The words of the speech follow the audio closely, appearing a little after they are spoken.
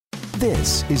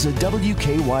This is a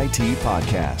WKYT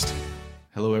podcast.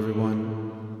 Hello,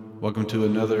 everyone. Welcome to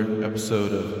another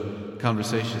episode of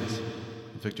Conversations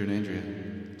with Victor and Andrea.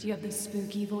 Do you have the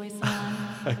spooky voice on?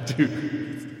 I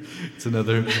do. It's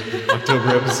another October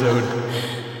episode.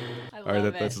 I love All right,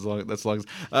 it. that's as long as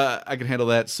I can handle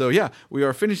that. So yeah, we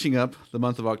are finishing up the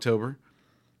month of October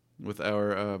with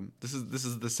our. This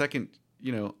is the second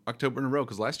October in a row,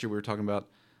 because last year we were talking about.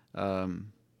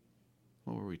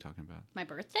 What were we talking about? My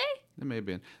birthday? It may have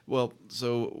been. Well,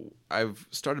 so I've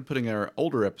started putting our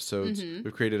older episodes. Mm-hmm.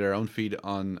 We've created our own feed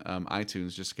on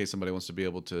iTunes, just in case somebody wants to be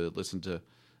able to listen to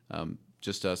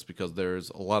just us, because there's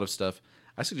a lot of stuff.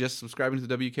 I suggest subscribing to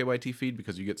the WKYT feed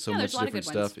because you get so much there's a lot of different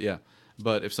good ones. stuff. Yeah.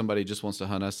 But if somebody just wants to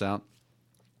hunt us out,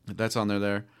 that's on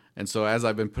there. And so as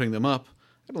I've been putting them up,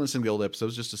 I've been listening to the old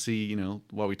episodes just to see,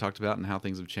 what we talked about and how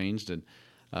things have changed and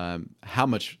how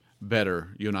much better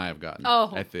you and I have gotten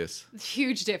at this.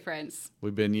 Huge difference.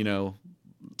 We've been,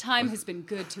 Time has been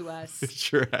good to us. It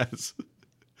sure has.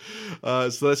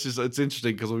 So that's it's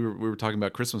interesting because we were talking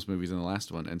about Christmas movies in the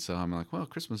last one, and so I'm like, well,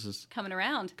 Christmas is Coming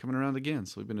around. coming around again.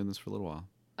 So we've been in this for a little while.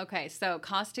 Okay, so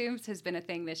costumes has been a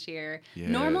thing this year. Yes.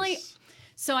 Normally,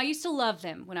 so I used to love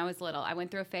them when I was little. I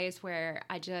went through a phase where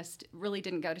I just really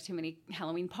didn't go to too many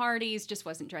Halloween parties, just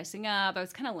wasn't dressing up. I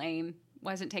was kind of lame,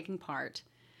 wasn't taking part.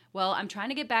 Well, I'm trying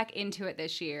to get back into it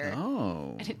this year.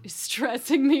 Oh, And it is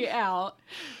stressing me out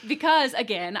because,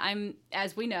 again, I'm,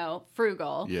 as we know,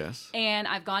 frugal. yes. And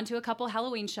I've gone to a couple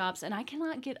Halloween shops, and I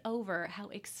cannot get over how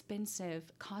expensive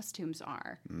costumes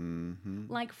are. Mm-hmm.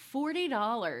 Like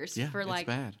 $40 Yeah, for it's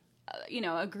bad.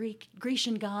 a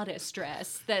Grecian goddess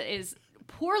dress that is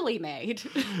poorly made,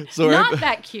 So not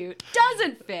that cute,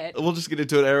 doesn't fit. We'll just get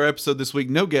into it. Our episode this week,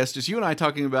 no guest, just you and I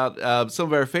talking about some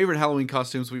of our favorite Halloween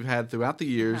costumes we've had throughout the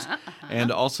years,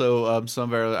 and also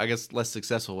some of our, I guess, less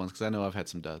successful ones, because I know I've had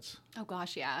some duds. Oh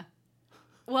gosh, yeah.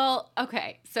 Well,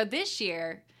 okay, so this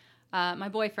year, my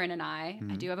boyfriend and I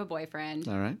do have a boyfriend.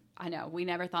 All right. I know we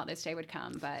never thought this day would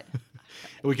come, but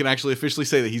We can actually officially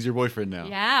say that he's your boyfriend now.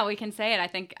 yeah, we can say it. I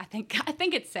think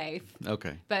it's safe.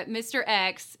 Okay. But Mr.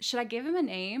 X, should I give him a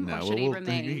name or should he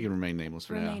remain? He can remain nameless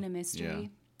for now. Remain a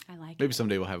mystery. Yeah. I like Maybe it.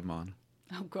 someday we'll have him on.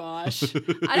 Oh gosh.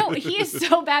 He is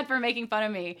so bad for making fun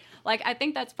of me. Like, I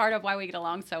think that's part of why we get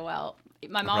along so well.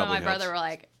 My mom and my probably brother helps. were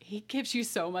like, he gives you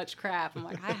so much crap. I'm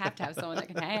like, I have to have someone that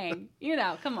can hang.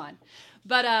 Come on.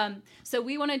 But so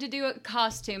we wanted to do a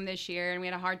costume this year, and we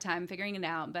had a hard time figuring it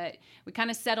out. But we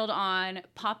kind of settled on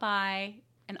Popeye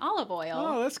and olive oil.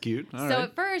 Oh, that's cute. All So right.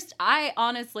 at first, I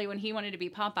honestly, when he wanted to be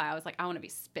Popeye, I was like, I want to be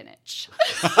spinach.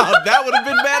 That would have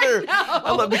been better.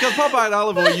 know. Because Popeye and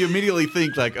olive oil, you immediately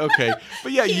think like, okay.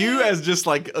 But yeah, you as just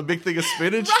like a big thing of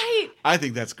spinach. Right. I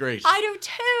think that's great. I do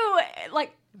too.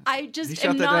 Like, I just You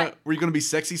am shot that not. down. Were you going to be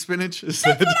sexy spinach? That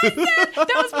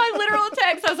was my literal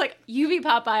text. I was like, you be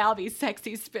Popeye, I'll be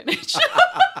sexy spinach.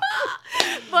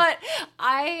 But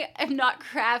I am not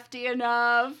crafty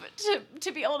enough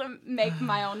to be able to make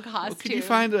my own costume. Well, could you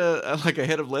find a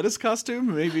head of lettuce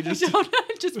costume? Maybe just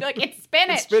Just be like, it's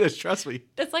spinach. It's spinach. Trust me.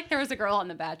 It's like there was a girl on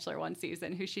The Bachelor one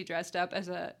season who she dressed up as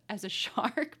a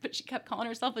shark, but she kept calling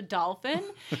herself a dolphin.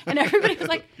 And everybody was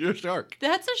like, You're a shark.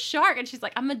 that's a shark. And she's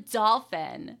like, I'm a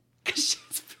dolphin. Because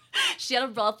she had a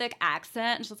real thick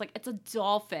accent. And she was like, it's a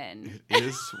dolphin. It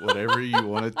is whatever you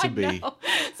want it to I be. know.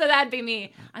 So that'd be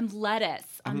me. I'm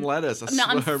let's. I'm lettuce. No,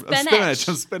 I'm I'm spinach.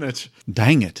 I'm spinach.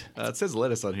 Dang it. It says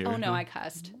lettuce on here. Oh no, I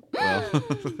cussed. Well,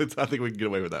 I think we can get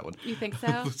away with that one. You think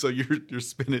so? So you're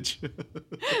spinach.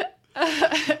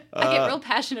 I get real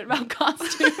passionate about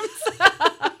costumes.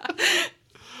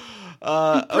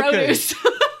 Okay. Produce.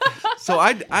 So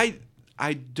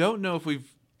I don't know if we've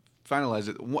finalized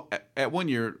it. At 1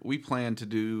 year, we plan to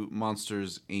do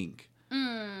Monsters Inc.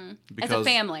 As a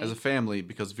family. As a family,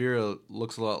 because Vera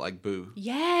looks a lot like Boo.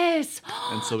 Yes.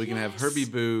 And so we can have her be Yes.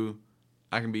 Boo,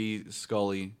 I can be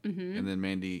Scully, Mm-hmm. and then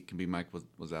Mandy can be Mike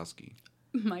Wazowski.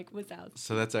 Mike was out.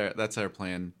 So that's our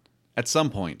plan at some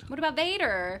point. What about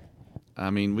Vader? I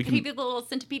mean, we Could he can. be the little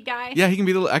centipede guy? Yeah, he can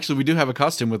be the. Actually, we do have a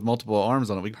costume with multiple arms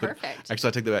on it. We can Perfect. Actually,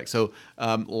 I take that back. So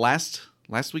last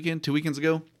weekend, 2 weekends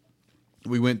ago,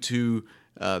 we went to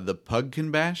the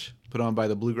Pumpkin Bash put on by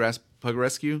the Bluegrass Pug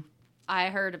Rescue. I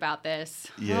heard about this.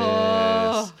 Yes.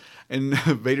 Oh. And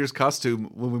Vader's costume,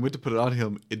 when we went to put it on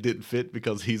him, it didn't fit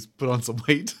because he's put on some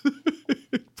weight.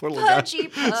 Poor little guy. Pudgy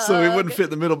pug. So he wouldn't fit in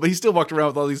the middle, but he still walked around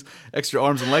with all these extra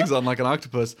arms and legs on like an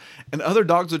octopus. And other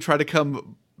dogs would try to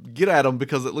come get at him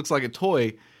because it looks like a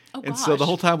toy. Oh, and so the gosh.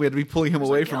 whole time we had to be pulling him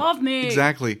away like, from "Get off me."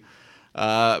 Exactly.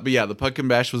 But yeah, the Pumpkin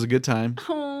Bash was a good time.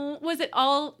 Oh, Was it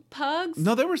all pugs?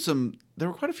 No, there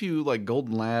were quite a few like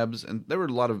golden labs, and there was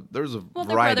a Well,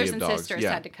 the variety brothers of and dogs. sisters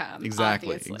had to come, Exactly,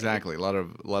 obviously. exactly. A lot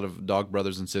of dog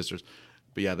brothers and sisters.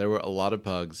 But yeah, there were a lot of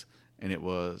pugs, and it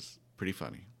was pretty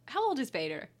funny. How old is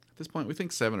Vader? At this point, we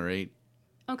think 7 or 8.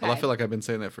 Okay. Well, I feel like I've been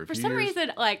saying that for a For few some years.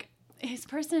 reason, like his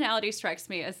personality strikes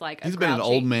me as like He's been an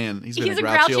old man. He's been a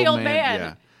grouchy old man.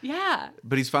 Yeah. Yeah.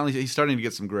 But he's starting to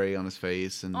get some gray on his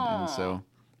face, and so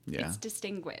yeah, It's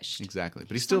distinguished. exactly.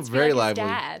 But he's still Sounds very like his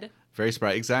lively, dad. very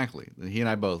spry. Exactly. He and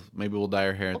I both. Maybe we'll dye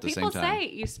our hair at the same People time.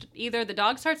 say either the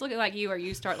dog starts looking like you or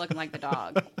you start looking like the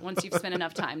dog once you've spent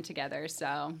enough time together.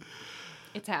 So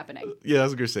it's happening. Yeah, I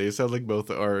was gonna say it sounds like both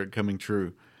are coming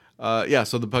true. Yeah,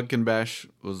 so the Pugkin Bash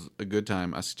was a good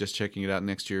time. I suggest checking it out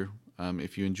next year.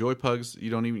 If you enjoy pugs, you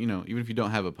don't even even if you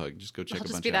don't have a pug, just go check I'll a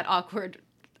just bunch be out. that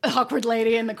awkward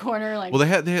lady in the corner, like. Well, they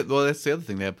had. Well, that's the other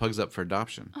thing. They had pugs up for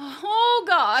adoption. Oh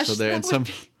gosh. So there, that and would some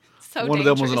be so one of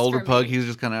them was an dangerous older for pug. me. He was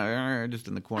just kind of just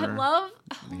in the I corner. love.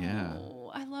 Yeah.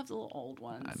 Oh, I love the little old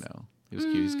ones. I know. He was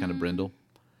cute. He's kind of brindle.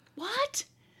 What?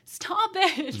 Stop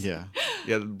it. Yeah,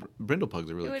 yeah. The brindle pugs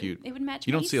are really cute. It would match.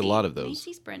 You don't see a lot of those.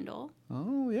 Macy's brindle.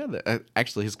 Oh yeah.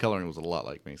 Actually, his coloring was a lot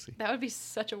like Macy. That would be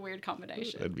such a weird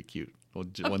combination. That'd be cute. One A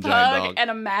giant pug dog, and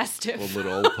a mastiff. one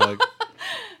little old pug.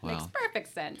 Makes Wow.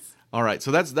 perfect sense. All right,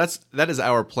 so that is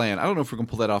our plan. I don't know if we're gonna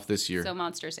pull that off this year. So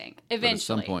Monsters Inc. But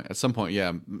Eventually. at some point,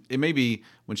 yeah. It may be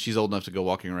when she's old enough to go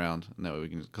walking around. And that way we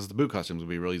can, because the boot costumes will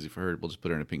be real easy for her. We'll just put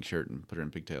her in a pink shirt and put her in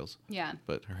pigtails. Yeah.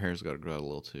 But her hair's got to grow out a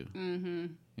little too. Mm-hmm.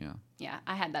 Yeah. Yeah.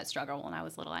 I had that struggle when I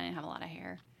was little. I didn't have a lot of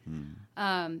hair.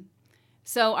 Hmm.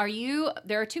 So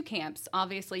there are 2 camps.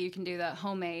 Obviously, you can do the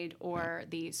homemade or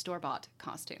the store-bought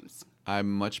costumes. I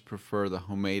much prefer the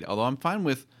homemade, although I'm fine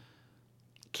with.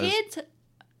 Kids'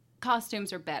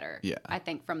 costumes are better, Yeah. I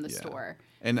think, from the Yeah. store.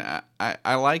 And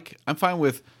I'm fine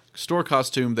with store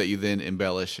costume that you then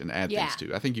embellish and add Yeah. things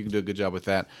to. I think you can do a good job with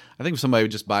that. I think if somebody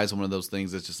just buys one of those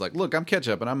things that's just like, look, I'm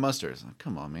ketchup and I'm mustard. It's like,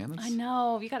 come on, man. I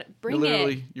know. You got to bring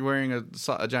You're wearing a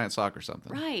giant sock or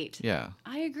something. Right. Yeah.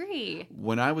 I agree.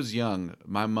 When I was young,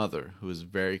 my mother, who was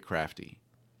very crafty,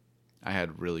 I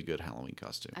had really good Halloween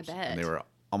costumes. I bet. And they were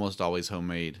almost always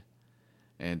homemade.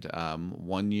 And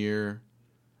one year,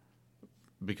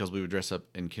 because we would dress up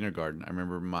in kindergarten, I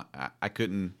remember I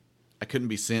couldn't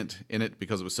be sent in it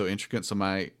because it was so intricate. So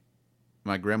my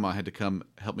grandma had to come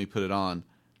help me put it on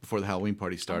before the Halloween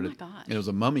party started. Oh my gosh. And it was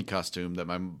a mummy costume that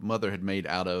my mother had made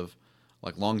out of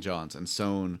like long johns and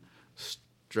sewn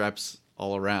straps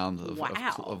all around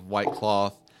Wow. of white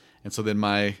cloth. And so then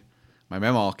my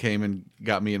mama came and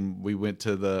got me, and we went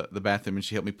to the bathroom, and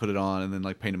she helped me put it on, and then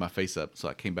like painted my face up, so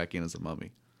I came back in as a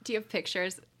mummy. Do you have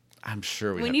pictures? I'm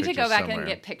sure we We have need to go pictures back somewhere. and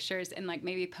get pictures and like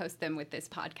maybe post them with this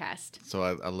podcast. So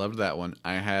I loved that one.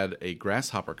 I had a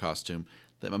grasshopper costume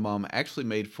that my mom actually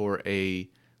made for a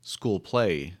school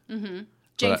play. James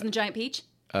and the Giant Peach?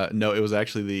 No, it was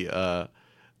actually the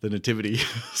nativity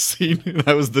scene.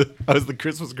 I was the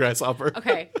Christmas grasshopper.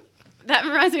 Okay. That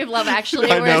reminds me of Love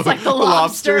Actually, I where it's know. like the The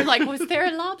lobster. lobster. Like, was there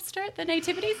a lobster at the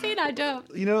nativity scene? I don't.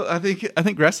 You know, I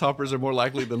think grasshoppers are more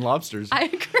likely than lobsters. I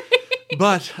agree.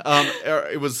 But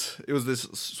it was this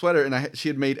sweater, and she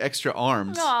had made extra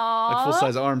arms, Aw. like full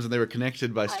size arms, and they were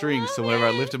connected by strings. So love whenever I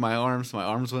it. lifted my arms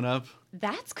went up.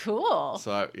 That's cool.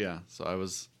 So I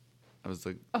was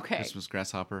the Okay. Christmas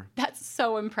grasshopper. That's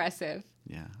so impressive.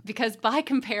 Yeah. Because by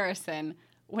comparison,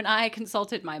 when I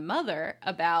consulted my mother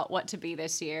about what to be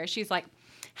this year, she's like,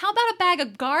 how about a bag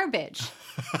of garbage?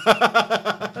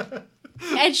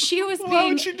 And she was Why being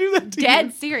would she do that to dead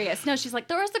you? serious. No, she's like,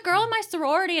 there was a girl in my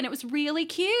sorority and it was really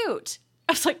cute.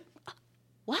 I was like,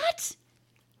 what?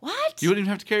 What? You wouldn't even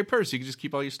have to carry a purse. You could just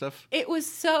keep all your stuff. It was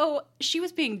so, she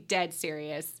was being dead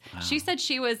serious. She said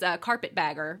she was a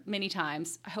carpetbagger many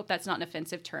times. I hope that's not an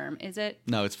offensive term, is it?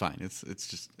 No, it's fine. It's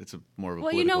a more of a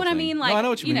Well, you know political what I thing. mean? No, Like, I know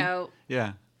what you mean. know,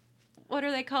 Yeah. what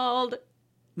are they called?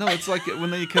 No, it's like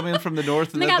when you come in from the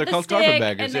north and They got they're the called stick,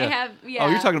 carpetbaggers. and they have- yeah. Oh,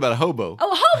 you're talking about a hobo.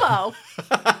 Oh,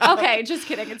 hobo. Okay, just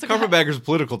kidding. It's okay. Carpetbagger's a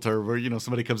political term where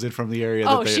somebody comes in from the area.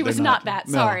 Oh, that she was they're not that.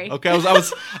 No. Sorry. Okay, I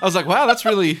was like, wow, that's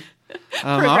really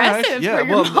all right. Progressive Yeah, for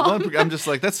your mom. I'm just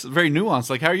like, that's very nuanced.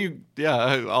 Like, how are you?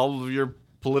 Yeah, all of your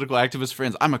political activist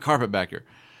friends. I'm a carpetbagger.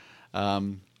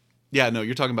 Yeah, no,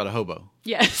 you're talking about a hobo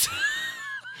Yes.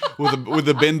 with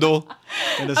a bindle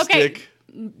and a Okay. stick.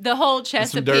 The whole some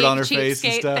Chesapeake dirt on her face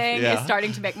and cheapskate stuff, thing yeah. is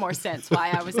starting to make more sense why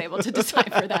I was able to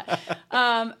decipher that.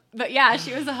 But yeah,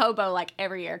 she was a hobo like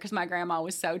every year because my grandma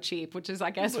was so cheap, which is,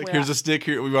 I guess, Like, where here's a stick.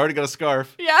 Here, we've already got a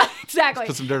scarf. yeah, exactly.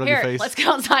 Put some dirt on Here, your face. Let's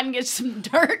go outside and get some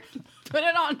dirt. put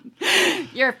it on.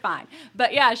 You're fine.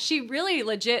 But yeah, she really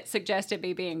legit suggested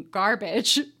me being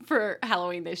garbage for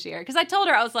Halloween this year. Because I told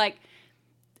her, I was like,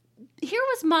 here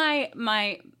was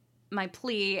my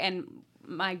plea and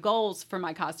my goals for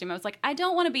my costume. I was like, I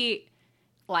don't want to be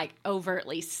like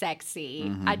overtly sexy.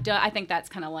 I think that's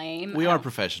kind of lame. We are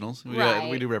professionals. Right.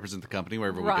 We do represent the company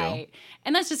wherever we go. Right.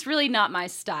 And that's just really not my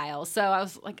style. So I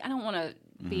was like, I don't want to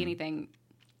be anything,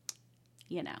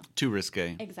 Too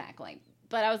risque. Exactly.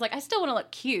 But I was like, I still want to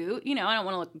look cute. I don't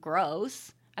want to look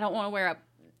gross. I don't want to wear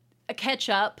a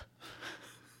ketchup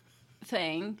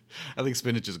thing. I think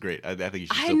spinach is great. I think you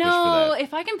should still I push know. for that.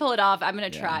 If I can pull it off, I'm going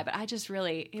to Yeah. try. But I just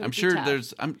really, it would I'm be sure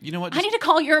tough. you know what? I need to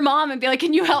call your mom and be like,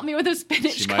 can you help me with a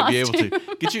spinach She costume? might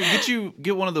be able to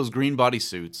get one of those green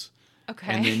bodysuits,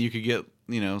 Okay. and then you could get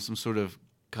some sort of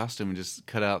costume and just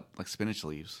cut out like spinach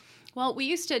leaves. Well, we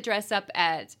used to dress up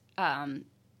at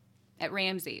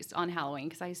Ramsey's on Halloween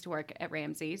because I used to work at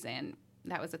Ramsey's, and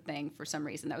that was a thing for some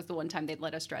reason. That was the one time they'd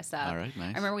let us dress up. All right,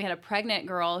 nice. I remember we had a pregnant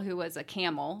girl who was a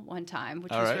camel one time,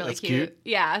 which All was right, really that's cute. cute.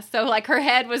 Yeah, so like her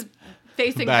head was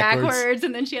facing Backwards. backwards,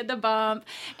 and then she had the bump.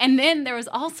 And then there was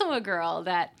also a girl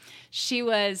that she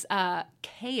was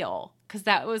kale. Because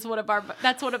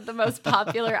that's one of the most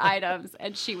popular items,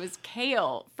 and she was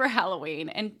kale for Halloween,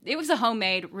 and it was a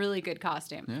homemade, really good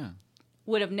costume. Yeah.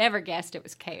 Would have never guessed it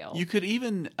was kale. You could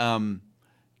even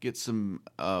get some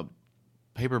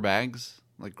paper bags,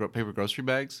 like paper grocery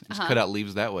bags. Just cut out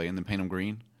leaves that way and then paint them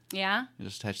green. Yeah? And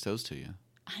just attach those to you.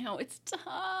 I know, it's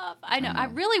tough. I know. I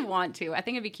really want to. I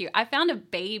think it'd be cute. I found a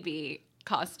baby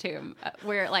costume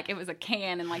where like it was a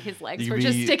can and like his legs were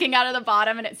just sticking out of the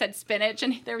bottom and it said spinach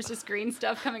and there was just green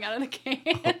stuff coming out of the can.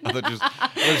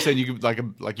 I was saying you could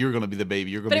like you were going to be the baby.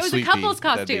 You're going But to be it was a Sweet couple's Pea.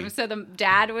 That'd costume. So the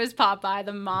dad was Popeye,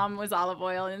 the mom was olive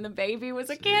oil, and the baby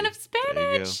was a can of spinach.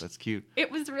 There you go. That's cute.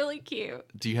 It was really cute.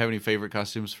 Do you have any favorite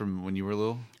costumes from when you were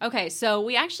little? Okay, so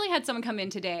we actually had someone come in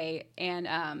today, and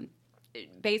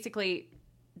basically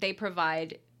they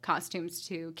provide costumes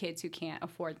to kids who can't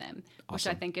afford them, which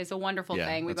I Awesome. think is a wonderful Yeah,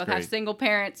 thing. We that's both have great. single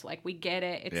parents, like we get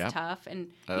it. It's Yeah. tough,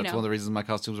 and That's one of the reasons my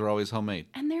costumes are always homemade.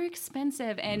 and they're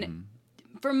expensive, and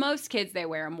Mm-hmm. for most kids they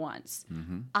wear them once.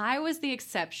 I was the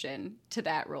exception to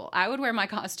that rule. I would wear my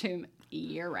costume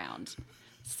year round.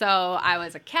 So I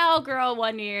was a cowgirl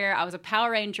one year. I was a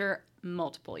Power Ranger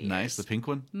multiple years. Nice, the pink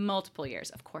one. Multiple years.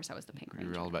 Of course, I was the Pink You were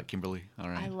Ranger. all about Kimberly. All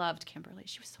right. I loved Kimberly.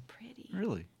 She was so pretty.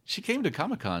 Really? She came to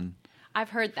Comic-Con. I've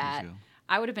heard that. ago.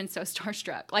 I would have been so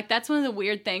starstruck. Like, that's one of the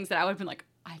weird things that I would have been like,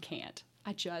 I can't.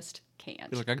 I just can't.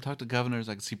 You're like, I can talk to governors,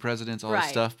 I can see presidents, all that Right.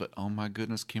 stuff, but oh my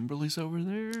goodness, Kimberly's over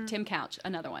there. Tim Couch,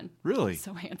 another one. Really?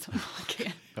 So handsome. I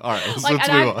can't. All right, let's Like, move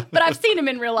and on. but I've seen him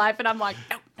in real life, and I'm like,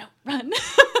 no, run.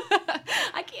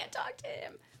 I can't talk to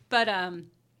him.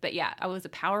 But yeah, I was a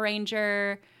Power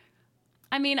Ranger.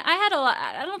 I mean, I had a lot.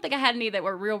 I don't think I had any that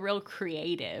were real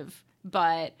creative,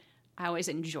 but I always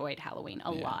enjoyed Halloween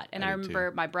a lot. And I I did too.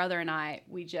 remember my brother and I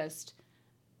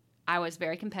was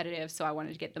very competitive, so I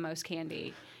wanted to get the most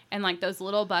candy. And like those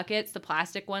little buckets, the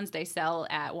plastic ones they sell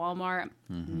at Walmart,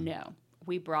 Mm-hmm. no.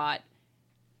 We brought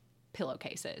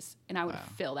pillowcases, and I would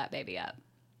fill that baby up.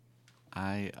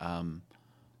 I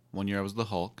one year I was the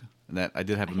Hulk, and that I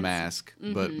did have a mask,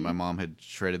 but my mom had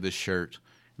shredded this shirt,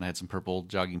 and I had some purple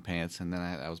jogging pants, and then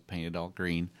I was painted all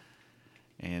green.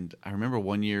 And I remember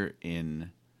one year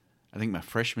in, I think my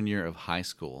freshman year of high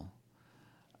school.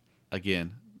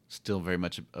 Again, still very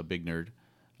much a big nerd.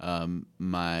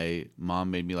 My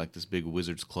mom made me like this big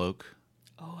wizard's cloak.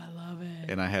 Oh, I love it.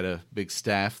 And I had a big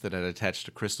staff that I'd attached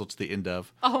a crystal to the end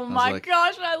of. Oh I was my like-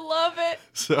 gosh, I love it.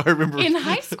 So I remember In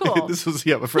high school? This was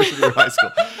my freshman year of high school,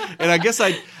 and I guess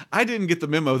I didn't get the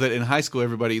memo that in high school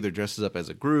everybody either dresses up as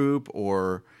a group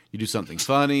or you do something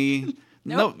funny.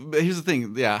 Nope. No, but here's the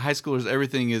thing: high schoolers,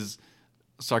 everything is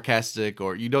sarcastic,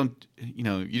 or you don't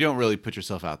really put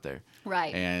yourself out there.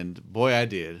 Right. And boy, I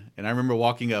did. And I remember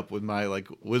walking up with my like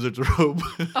wizard's robe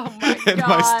Oh my and my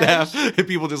gosh. staff, and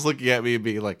people just looking at me and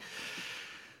being like,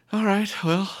 "All right,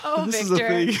 well, Oh, this Victor.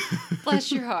 is a thing."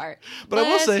 Bless your heart. But I will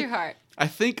Bless say, your heart. I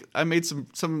think I made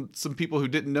some people who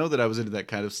didn't know that I was into that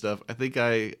kind of stuff. I think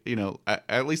I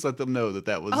at least let them know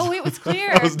that was. Oh, it was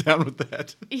clear. I was down with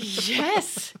that.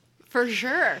 Yes, for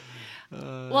sure.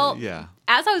 Well, yeah.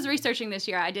 as I was researching this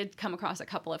year, I did come across a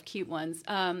couple of cute ones.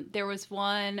 There was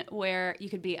one where you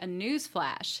could be a news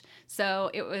flash. So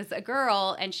it was a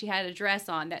girl, and she had a dress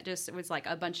on that just was like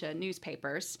a bunch of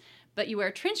newspapers. But you wear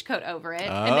a trench coat over it,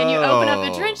 and then you open up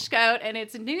the Oh. trench coat, and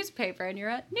it's a newspaper, and you're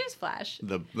a news flash.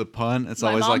 The pun. It's My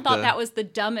always mom like thought that was the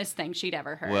dumbest thing she'd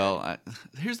ever heard. Well,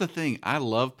 here's the thing. I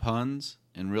love puns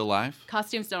in real life.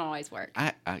 Costumes don't always work.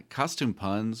 I costume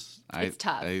puns. It's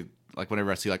tough. like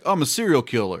whenever I see like, oh, I'm a serial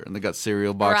killer, and they got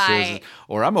cereal boxes, Right.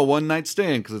 or I'm a one night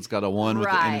stand because it's got a one with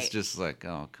it, and it's Right. just like,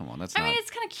 oh, come on, that's I not. mean, it's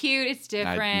kind of cute. It's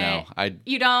different. No,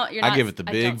 You don't. You're not. I give it the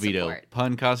I big don't veto. support.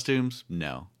 Pun costumes,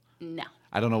 no. No.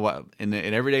 I don't know what in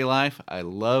everyday life I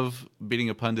love beating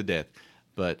a pun to death,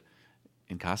 but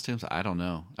in costumes, I don't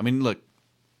know. I mean, look,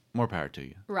 more power to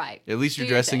you. Right. At least you're Do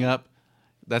your dressing thing. up.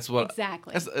 That's what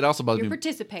Exactly. It also bothers You're me.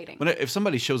 participating. If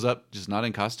somebody shows up just not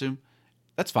in costume,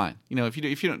 that's fine. You know, if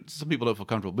you don't, some people don't feel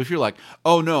comfortable. But if you're like,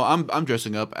 oh no, I'm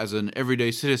dressing up as an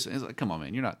everyday citizen, it's like, come on,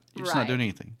 man, you're just not Right. doing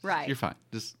anything. Right. You're fine.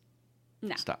 Just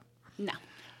No. stop. No.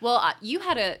 Well, you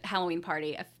had a Halloween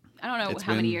party. I don't know It's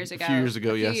how many been years ago. A few years ago,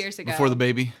 A few yes. years ago. Before the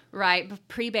baby. Right,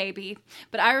 pre-baby.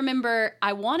 But I remember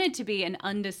I wanted to be an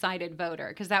undecided voter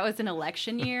because that was an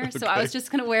election year. So I Okay. was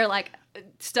just going to wear like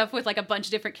stuff with like a bunch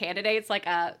of different candidates, like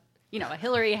a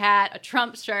Hillary hat, a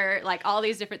Trump shirt, like all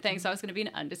these different things. So I was going to be an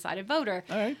undecided voter.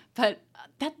 All right. But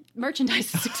that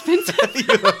merchandise is expensive. You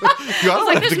I was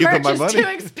like, have to this give them merch my is money. too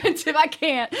expensive. I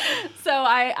can't. So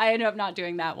I ended up not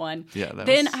doing that one. Yeah,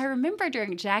 Then I remember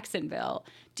during Jacksonville,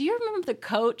 do you remember the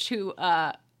coach who,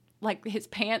 like, his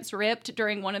pants ripped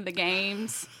during one of the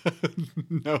games?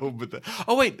 No, but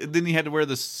oh wait, then he had to wear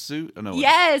the suit. Oh no.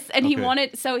 Yes, and he Okay.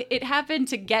 wanted, so it happened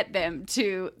to get them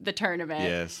to the tournament.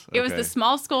 Yes, It was okay. the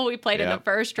small school we played in Yeah, the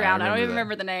first I round. I don't remember even that.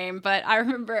 remember the name, but I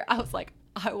remember I was like,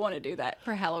 I want to do that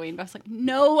for Halloween. But I was like,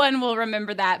 no one will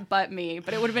remember that but me.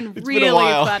 But it would have been been a really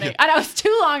while. funny. I know, it was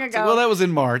too long ago. Well, that was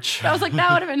in March. I was like,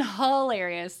 that would have been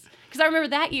hilarious. Because I remember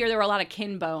that year there were a lot of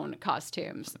Kin Bone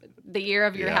costumes. The year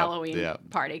of your Yeah, Halloween yeah.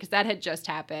 party, because that had just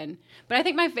happened. But I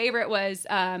think my favorite was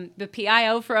the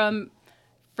PIO from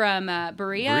Berea.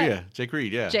 Maria, Jake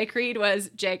Reed, yeah. Jake Reed was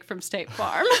Jake from State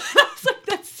Farm. I was like,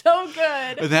 that's so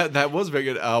good. That was very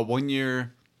good. One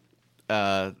year,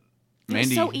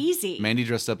 Mandy. so easy. Mandy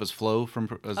dressed up as Flo from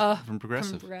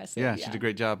Progressive. Progressive, Yeah, she yeah. did a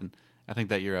great job. And I think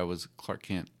that year I was Clark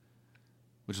Kent,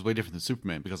 which is way different than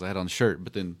Superman because I had on the shirt,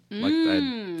 but then like I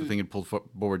had, the thing had pulled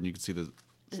forward and you could see the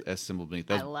S symbol beneath.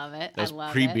 That I love it. That was I love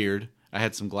it. pre-beard. I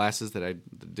had some glasses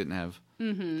that didn't have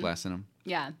Mm-hmm. glass in them.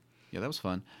 Yeah. Yeah, that was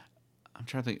fun. I'm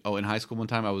trying to think. Oh, in high school one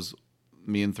time,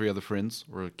 me and 3 other friends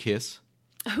were a Kiss.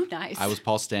 Oh, nice. I was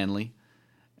Paul Stanley,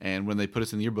 and when they put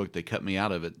us in the yearbook, they cut me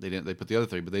out of it. They put the other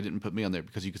 3, but they didn't put me on there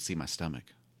because you could see my stomach.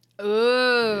 Ooh.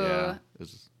 Yeah, it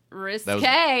was, Risque.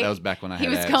 that was back when I had He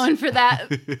was abs. going for that,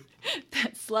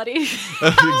 that slutty.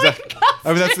 Exactly.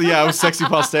 I mean, I was sexy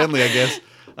Paul Stanley, I guess.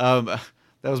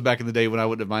 That was back in the day when I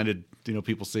wouldn't have minded,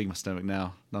 people seeing my stomach.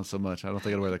 Now, not so much. I don't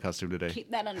think I'd wear that costume today. Keep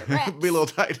that under wraps. Be a little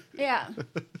tight. Yeah.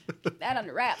 Keep that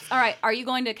under wraps. All right. Are you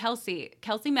going to Kelsey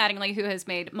Mattingly, who has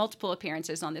made multiple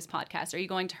appearances on this podcast? Are you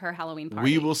going to her Halloween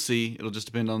party? We will see. It'll just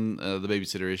depend on the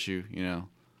babysitter issue,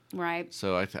 Right.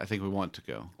 So I think we want to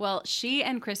go. Well, she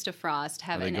and Krista Frost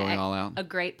have Are they going all out? a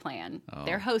great plan. Oh.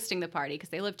 They're hosting the party because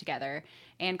they live together.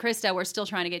 And Krista, we're still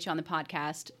trying to get you on the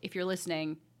podcast. If you're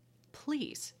listening,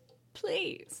 please,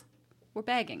 we're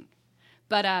begging.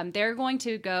 But they're going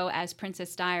to go as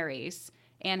Princess Diaries,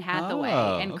 Anne Hathaway.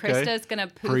 Oh, and okay. Krista's going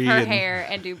to poof Pre her and- hair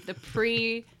and do the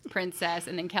pre-princess.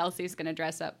 And then Kelsey's going to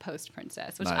dress up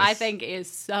post-princess, which I Nice. think is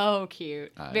so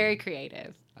cute. Very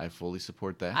creative. I fully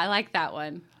support that. I like that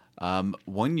one.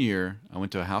 One year, I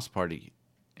went to a house party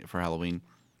for Halloween,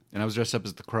 and I was dressed up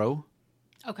as the Crow.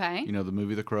 Okay. You know the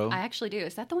movie The Crow? I actually do.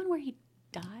 Is that the one where he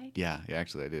died? Yeah,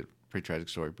 actually I did. Pretty tragic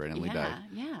story. Brandon Lee died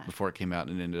yeah. before it came out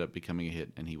and it ended up becoming a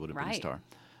hit, and he would have been a Right. star.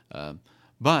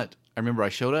 But I remember I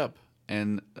showed up,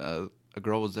 and a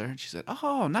girl was there, and she said,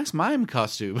 "Oh, nice mime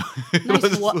costume." It Nice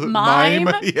was what, mime?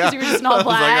 'Cause Yeah. you were just in all I was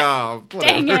black? like, oh,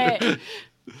 Dang whatever." it.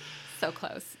 So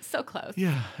close. So close.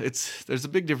 Yeah, there's a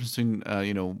big difference between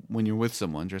when you're with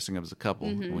someone dressing up as a couple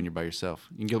Mm-hmm. and when you're by yourself.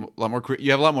 You can get a lot more.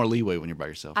 You have a lot more leeway when you're by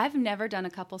yourself. I've never done a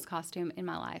couple's costume in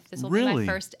my life. This will be Really?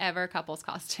 my first ever couple's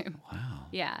costume. Wow.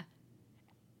 Yeah.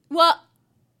 Well,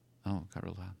 Oh, got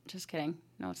real loud. just kidding.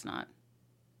 No, it's not.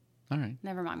 All right.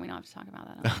 Never mind. We don't have to talk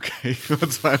about that. Okay,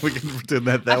 that's fine. We can pretend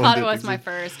that I one thought it didn't was my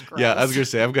exist. first. Gross. Yeah, I was gonna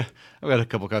say I've got a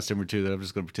couple costume or two that I'm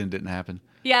just gonna pretend didn't happen.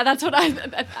 Yeah, that's what I'm,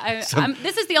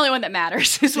 this is the only one that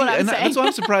matters. Is what I'm and saying. that's why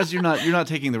I'm surprised you're not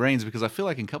taking the reins, because I feel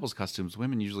like in couples costumes,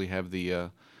 women usually have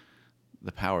the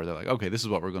power. They're like, okay, this is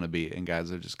what we're gonna be, and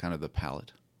guys are just kind of the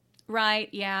palette. Right.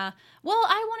 Yeah. Well,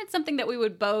 I wanted something that we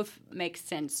would both make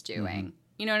sense doing.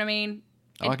 You know what I mean?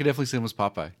 Oh, I could definitely see him as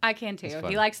Popeye. I can too. That's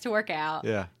fun. He likes to work out.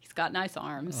 Yeah. He's got nice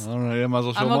arms. All right, I might as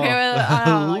well show I'm him okay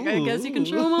off. with it. I guess you can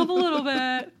show him off a little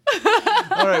bit.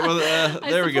 All right, well,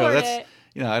 there we go. support That's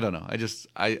it. I don't know.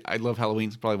 I love Halloween.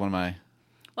 It's probably one of my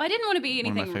Well, I didn't want to be One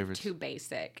of my anything favorites. too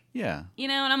basic. yeah.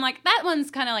 And I'm like, that one's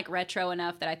kind of like retro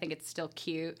enough that I think it's still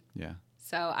cute. Yeah.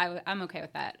 So I'm okay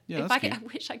with that. Yeah, if that's I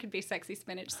cute. wish I could be sexy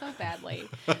spinach so badly.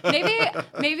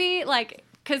 maybe like,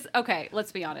 because, okay,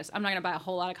 let's be honest. I'm not going to buy a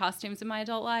whole lot of costumes in my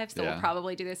adult life, so Yeah. we'll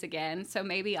probably do this again. So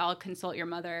maybe I'll consult your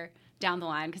mother down the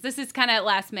line, because this is kind of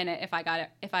last minute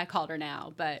if I called her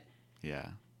now. But Yeah.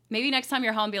 maybe next time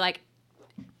you're home, be like,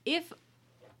 in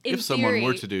someone theory,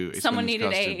 were to do a someone spinach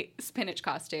needed costume. a spinach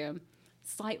costume,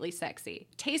 slightly sexy,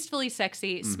 tastefully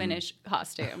sexy spinach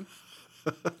costume,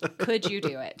 could you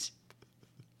do it?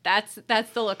 That's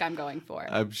the look I'm going for.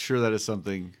 I'm sure that is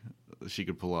something she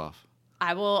could pull off.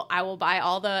 I will buy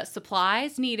all the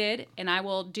supplies needed, and I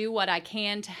will do what I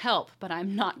can to help, but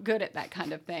I'm not good at that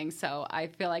kind of thing. So I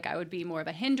feel like I would be more of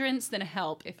a hindrance than a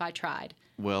help if I tried.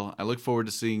 Well, I look forward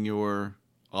to seeing your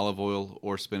olive oil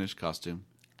or spinach costume.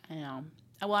 I know.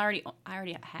 Well, I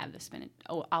already have the spinach.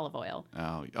 Oh, olive oil.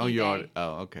 Oh, you eBay. already.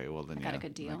 Oh, okay. Well, then I got a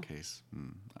good deal. In that case,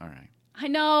 all right. I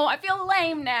know. I feel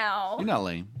lame now. You're not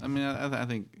lame. I mean, I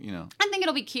think I think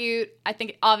it'll be cute. I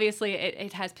think obviously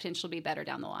it has potential to be better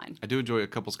down the line. I do enjoy a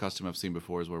couple's costume I've seen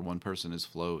before is where one person is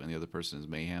Flo and the other person is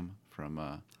Mayhem from.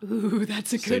 Ooh,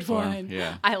 that's a State good Farm, one.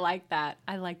 yeah. I like that.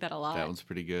 I like that a lot. That one's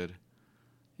pretty good.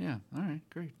 Yeah. All right.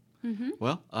 Great.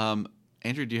 Well,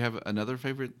 Andrew, do you have another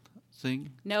favorite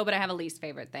thing? No, but I have a least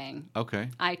favorite thing. Okay.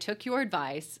 I took your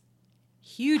advice.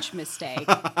 Huge mistake.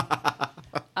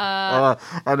 I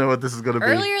know what this is going to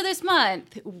Earlier this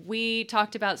month, we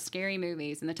talked about scary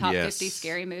movies and the top Yes. 50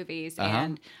 scary movies. Uh-huh.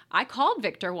 And I called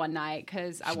Victor one night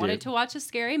because I wanted did. to watch a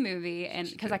scary movie, and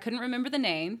because I couldn't remember the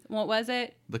name. What was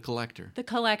it? The Collector. The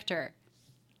Collector.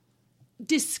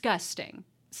 Disgusting.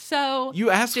 So You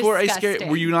asked for a scary. disgusting.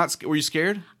 Were you not? Were you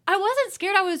scared? I wasn't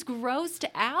scared. I was grossed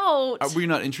out. Were you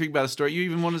not intrigued by the story? You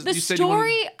even wanted. The you said you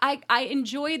wanted- story, I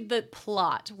enjoyed the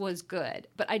plot was good,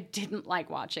 but I didn't like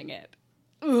watching it.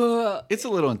 Ugh. It's a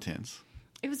little intense.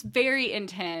 It was very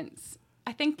intense.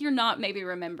 I think you're not maybe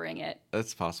remembering it.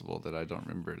 That's possible that I don't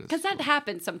remember it. Because that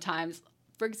happens sometimes.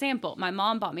 For example, my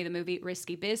mom bought me the movie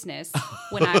Risky Business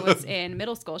when I was in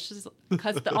middle school.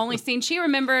 Because the only scene she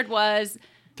remembered was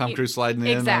Tom Cruise sliding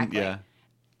in. Exactly. Yeah.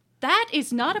 that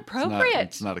is not appropriate.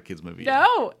 It's not a kid's movie.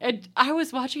 No. And I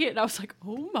was watching it and I was like,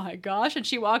 oh my gosh. And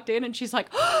she walked in and she's like,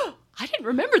 oh, I didn't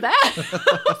remember that.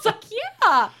 I was like,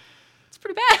 yeah, it's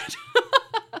pretty bad.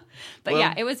 But Well-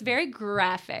 yeah, it was very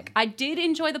graphic. I did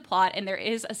enjoy the plot, and there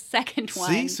is a second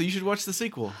one. See, so you should watch the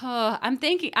sequel. I'm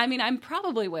thinking, I mean, I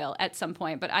probably will at some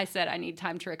point, but I said I need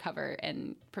time to recover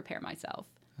and prepare myself.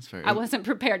 That's fair. I wasn't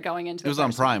prepared going into It was the on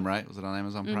first Prime, right? Was it on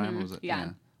Amazon Prime? Or was it? Yeah.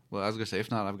 Well, I was gonna say,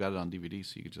 if not, I've got it on DVD,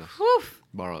 so you could just Whew.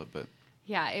 borrow it. But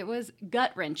Yeah, it was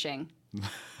gut wrenching.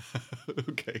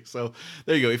 okay, so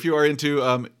there you go. If you are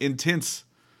into intense,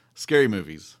 scary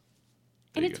movies,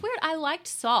 And it's weird. I liked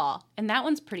Saw, and that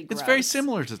one's pretty gross. it's very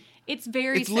similar to. It's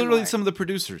very It's similar. literally some of the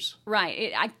producers.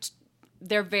 Right.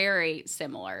 They're very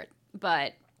similar,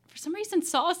 but for some reason,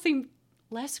 Saw seemed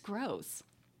less gross.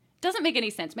 Doesn't make any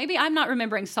sense. Maybe I'm not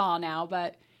remembering Saw now,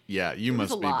 but Yeah, you was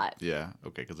must a be. lot. Yeah,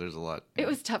 okay, because there's a lot. it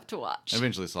was tough to watch.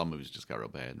 Eventually, Saw movies just got real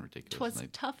bad and ridiculous. It was and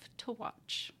they- tough to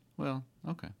watch. Well,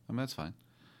 okay. I mean, that's fine.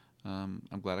 I'm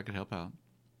glad I could help out.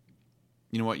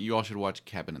 You know what? You all should watch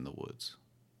Cabin in the Woods.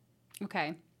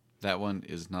 Okay. That one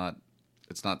is not.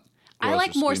 It's not. I gross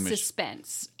like or more squeamish.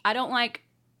 suspense. I don't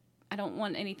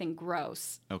want anything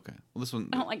gross. Okay. Well, this one.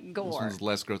 I don't like gore. This one's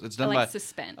less gross. It's I done like by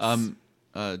suspense.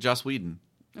 Joss Whedon.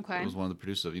 Okay. Was one of the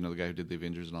producers of, the guy who did the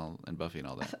Avengers and Buffy and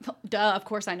all that. Duh, of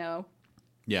course I know.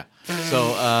 Yeah.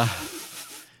 So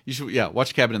you should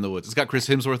watch Cabin in the Woods. It's got Chris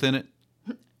Hemsworth in it.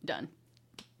 Done.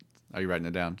 Are you writing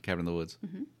it down? Cabin in the Woods.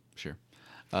 Mm-hmm. Sure.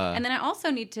 And then I also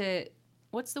need to.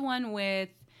 What's the one with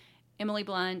Emily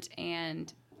Blunt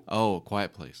and? Oh,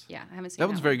 Quiet Place. Yeah, I haven't seen That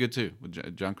one's one. very good too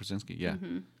with John Krasinski. Yeah.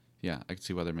 Mm-hmm. Yeah, I can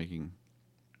see why they're making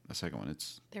a second one.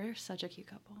 They're such a cute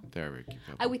couple. They're very cute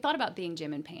couple. We thought about being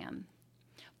Jim and Pam,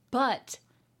 but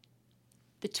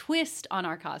the twist on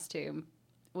our costume,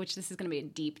 which this is going to be a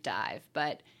deep dive,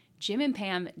 but Jim and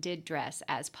Pam did dress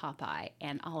as Popeye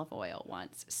and Olive Oil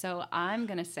once. So I'm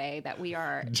going to say that we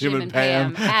are Jim and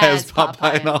Pam has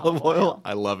Popeye and olive oil.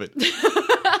 I love it.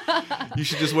 You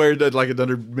should just wear like a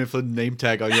Dunder Mifflin name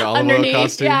tag on your olive Underneath, oil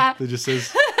costume yeah. that just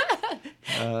says,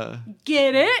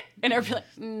 Get it? And everybody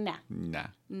like, nah.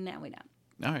 nah, we don't.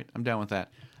 All right, I'm down with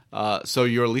that. So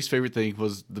your least favorite thing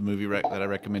was the movie that I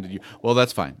recommended you. Well,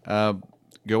 that's fine.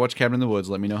 Go watch Cabin in the Woods.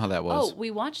 Let me know how that was. Oh,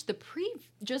 we watched the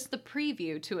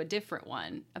preview to a different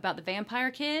one about the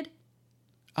vampire kid.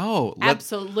 Oh,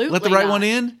 Absolutely Let the right not. one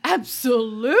in?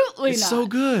 Absolutely It's not. so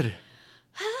good.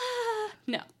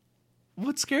 No.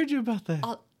 What scared you about that?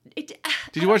 Did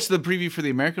Did you watch the preview for the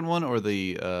American one or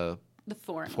the the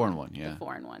foreign foreign one? Yeah. The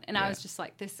foreign one. And I was just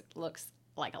like, this looks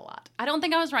like a lot. I don't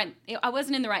think I was right. I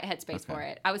wasn't in the right headspace for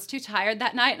it. I was too tired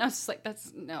that night, and I was just like,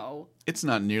 "That's no." It's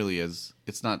not nearly as.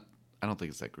 It's not. I don't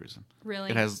think it's that gruesome. Really?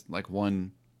 It has like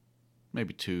one,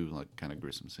 maybe two, like kind of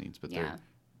gruesome scenes, but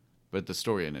but the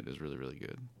story in it is really, really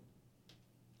good.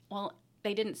 Well,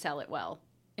 they didn't sell it well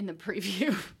in the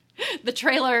preview. The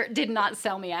trailer did not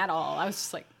sell me at all. I was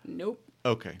just like, nope.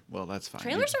 Okay, well that's fine.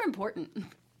 Trailers are important.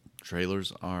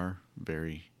 Trailers are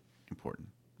very important,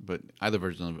 but either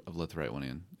version of Let the Right One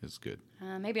In is good.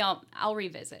 Maybe I'll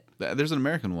revisit. There's an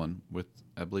American one with,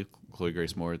 I believe, Chloe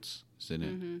Grace Moretz is in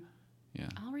it. Mm-hmm. Yeah.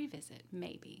 I'll revisit,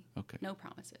 maybe. Okay. No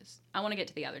promises. I want to get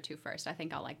to the other two first. I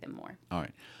think I'll like them more. All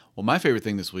right. Well, my favorite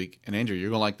thing this week, and Andrew, you're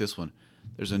going to like this one.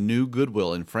 There's a new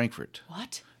Goodwill in Frankfurt.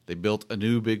 What? They built a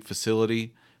new big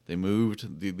facility. They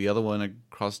moved the other one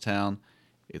across town.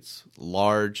 It's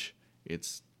large.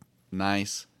 It's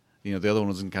nice. You know, the other one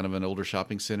was in kind of an older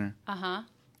shopping center. Uh-huh.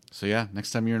 So, yeah,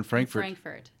 next time you're in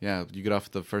Frankfurt. Yeah, you get off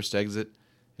at the first exit.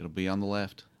 It'll be on the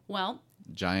left. Well,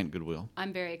 giant Goodwill.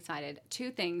 I'm very excited.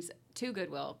 Two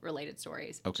Goodwill-related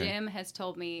stories. Okay. Jim has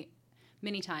told me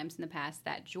many times in the past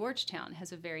that Georgetown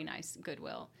has a very nice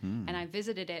Goodwill. And I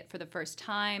visited it for the first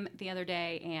time the other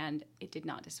day, and it did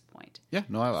not disappoint. Yeah,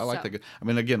 no, I like that. I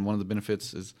mean, again, one of the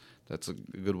benefits is that's a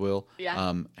Goodwill.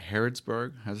 Yeah.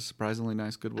 Harrodsburg has a surprisingly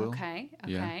nice Goodwill. Okay.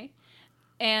 Yeah.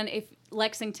 And if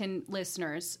Lexington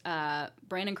listeners,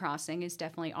 Brandon Crossing is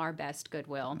definitely our best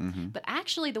Goodwill. Mm-hmm. But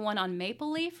actually, the one on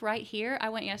Maple Leaf right here, I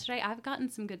went yesterday. I've gotten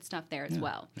some good stuff there as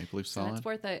well. Maple Leaf so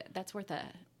solid. That's worth a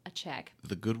check.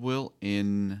 The Goodwill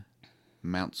in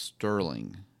Mount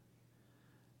Sterling,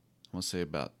 I want to say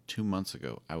about 2 months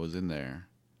ago, I was in there,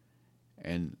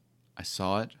 and I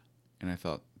saw it, and I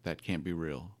thought, that can't be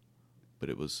real. But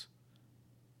it was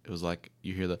like,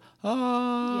 you hear the,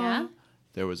 ah. Yeah?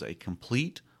 There was a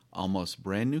complete, almost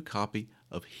brand new copy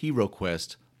of Hero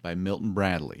Quest by Milton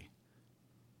Bradley.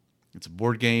 It's a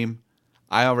board game.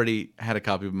 I already had a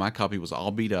copy, but my copy was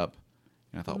all beat up,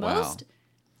 and I thought, wow.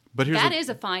 But that is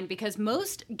a find because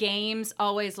most games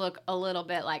always look a little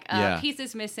bit like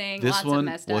pieces missing, this lots one, of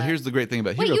messed up. Well, here's the great thing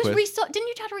about Hero Quest. Wait, didn't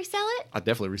you try to resell it? I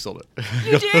definitely resold it.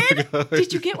 You did?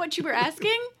 Did you get what you were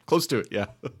asking? Close to it, yeah.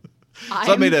 So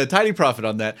I made a tiny profit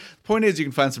on that. Point is, you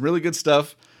can find some really good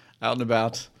stuff out and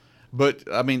about. But,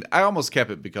 I mean, I almost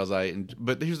kept it because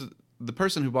but here's the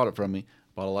person who bought it from me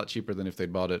bought a lot cheaper than if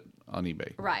they'd bought it on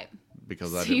eBay. Right.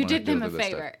 Because so you did them a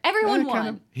favor. Everyone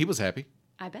won. He was happy.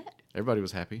 I bet. Everybody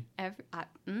was happy.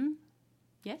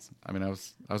 Yes. I mean, I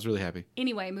was really happy.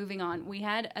 Anyway, moving on. We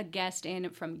had a guest in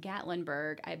from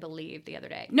Gatlinburg, I believe, the other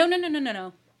day.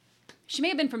 No. She may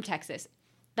have been from Texas.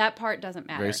 That part doesn't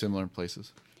matter. Very similar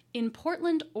places. In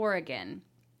Portland, Oregon,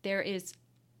 there is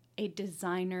a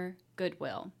designer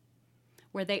Goodwill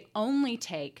where they only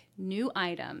take new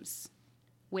items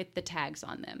with the tags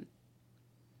on them.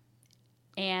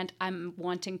 And I'm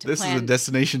wanting to This is a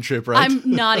destination trip, right? I'm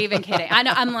not even kidding. I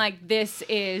know. I'm like, this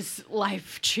is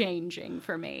life-changing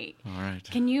for me. All right.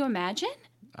 Can you imagine?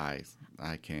 I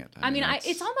can't.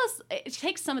 It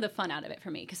takes some of the fun out of it for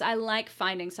me because I like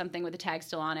finding something with a tag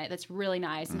still on it that's really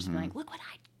nice and just like,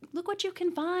 look what you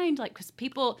can find. Like, because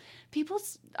people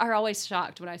are always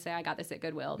shocked when I say I got this at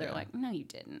Goodwill. They're like, no, you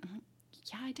didn't.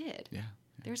 Yeah, I did. Yeah.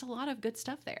 There's a lot of good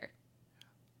stuff there.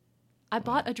 I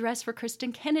bought a dress for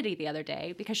Kristen Kennedy the other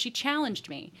day because she challenged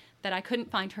me that I couldn't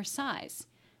find her size.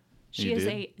 She is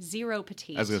a 0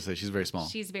 petite. I was going to say, she's very small.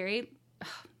 She's very,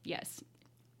 yes,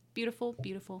 beautiful.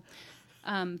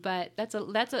 But that's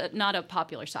not a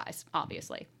popular size,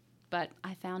 obviously. But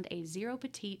I found a 0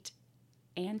 petite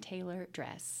Ann Taylor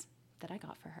dress that I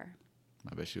got for her.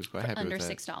 I bet she was quite happy with that.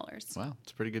 Under $6. Wow,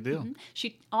 it's a pretty good deal. Mm-hmm.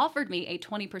 She offered me a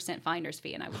 20% finder's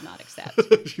fee, and I would not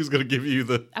accept. She was going to give you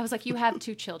the... I was like, you have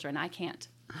 2 children. I can't.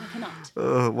 I cannot.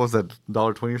 What was that,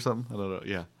 $1.20 or something? I don't know.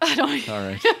 Yeah. I don't know. All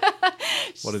right.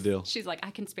 What a deal. She's like,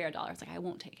 I can spare $1. I was like, I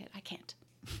won't take it. I can't.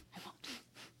 I won't.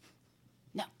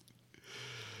 No.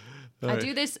 I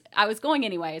do this. I was going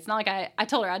anyway. It's not like I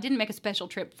told her I didn't make a special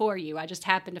trip for you. I just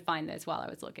happened to find this while I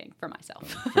was looking for myself.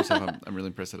 First off, I'm really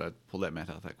impressed that I pulled that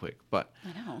math out that quick. But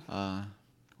I know.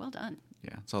 Well done.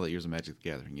 Yeah, it's all that years of Magic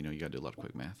the Gathering. You know, you got to do a lot of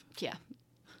quick math. Yeah.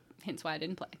 Hence why I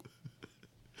didn't play.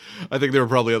 I think there were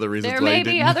probably other reasons. There may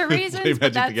be other reasons, play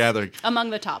but Magic the Gathering.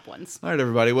 Among the top ones. All right,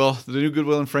 everybody. Well, the new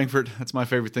Goodwill in Frankfurt. That's my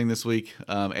favorite thing this week.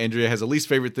 Andrea has a least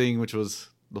favorite thing, which was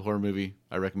the horror movie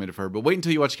I recommended for her. But wait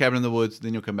until you watch Cabin in the Woods,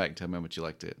 then you'll come back and tell me how much you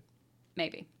liked it.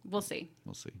 Maybe. We'll see.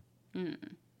 All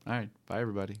right. Bye,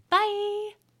 everybody. Bye.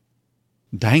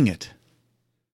 Dang it.